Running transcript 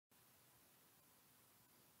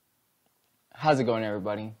How's it going,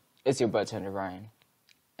 everybody? It's your budtender, Ryan.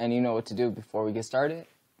 And you know what to do before we get started?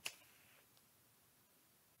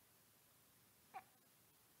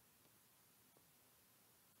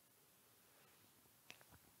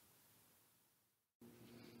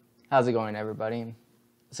 How's it going, everybody?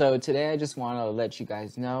 So today I just want to let you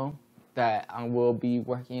guys know that I will be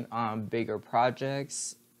working on bigger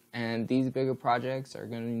projects, and these bigger projects are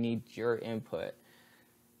going to need your input.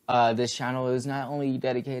 This channel is not only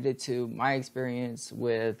dedicated to my experience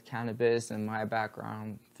with cannabis and my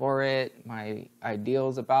background for it, my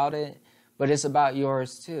ideals about it, but it's about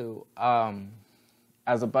yours too.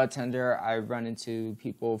 As a budtender, I run into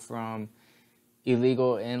people from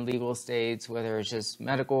illegal and legal states, whether it's just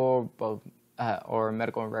medical, both, or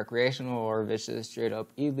medical and recreational, or if it's just straight up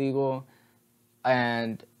illegal,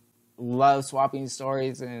 and love swapping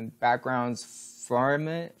stories and backgrounds from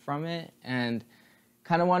it, and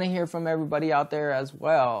kind of want to hear from everybody out there as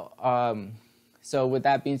well. So with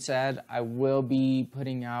that being said, I will be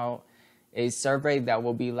putting out a survey that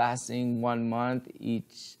will be lasting 1 month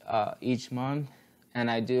each month,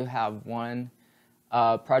 and I do have one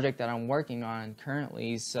project that I'm working on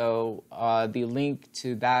currently. So the link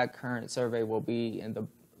to that current survey will be in the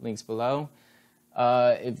links below.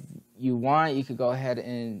 If you want, you could go ahead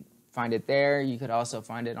and find it there. You could also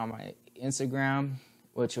find it on my Instagram,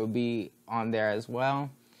 which will be on there as well.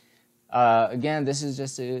 Again, this is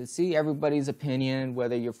just to see everybody's opinion,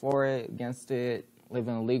 whether you're for it, against it, live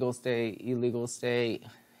in a legal state, illegal state,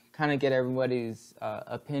 kind of get everybody's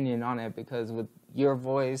opinion on it, because with your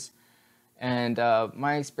voice and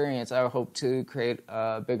my experience, I hope to create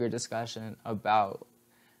a bigger discussion about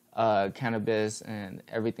cannabis and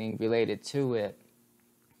everything related to it.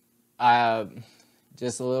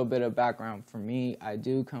 Just a little bit of background for me. I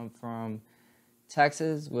do come from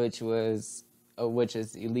Texas, which is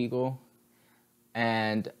illegal,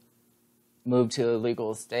 and moved to a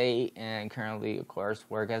legal state, and currently, of course,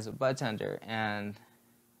 work as a budtender. And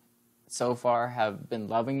so far, have been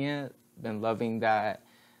loving it. Been loving that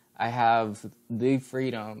I have the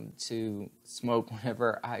freedom to smoke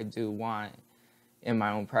whenever I do want in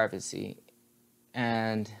my own privacy.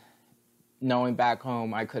 And knowing back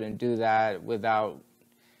home I couldn't do that without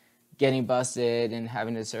getting busted and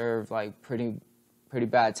having to serve like pretty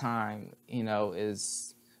bad time, you know,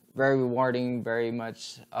 is very rewarding, very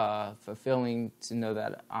much fulfilling to know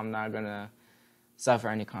that I'm not gonna suffer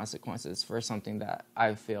any consequences for something that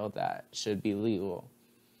I feel that should be legal.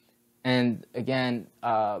 And again,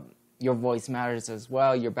 your voice matters as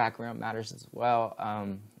well, your background matters as well.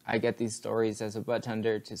 I get these stories as a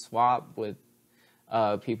budtender to swap with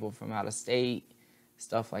people from out of state,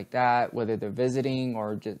 stuff like that, whether they're visiting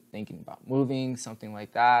or just thinking about moving, something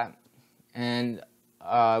like that. And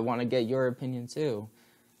I want to get your opinion too.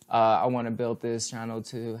 I want to build this channel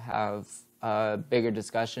to have bigger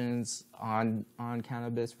discussions on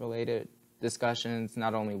cannabis-related discussions,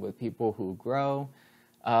 not only with people who grow,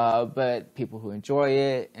 but people who enjoy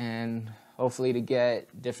it, and hopefully to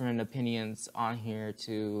get different opinions on here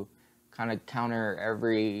to kind of counter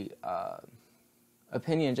every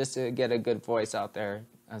opinion, just to get a good voice out there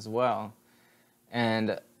as well.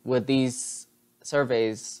 And with these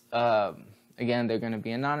surveys, again, they're going to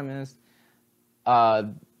be anonymous.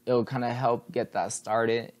 It'll kind of help get that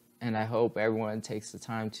started, and I hope everyone takes the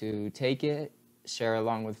time to take it, share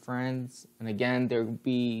along with friends. And again, there will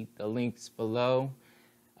be the links below.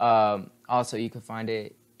 Also, you can find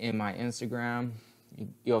it in my Instagram.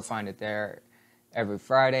 You'll find it there every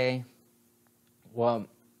Friday. Well,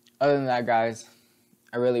 other than that, guys,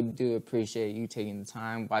 I really do appreciate you taking the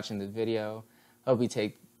time watching the video. Hope you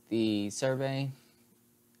take the survey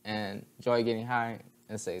and enjoy getting high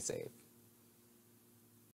and stay safe.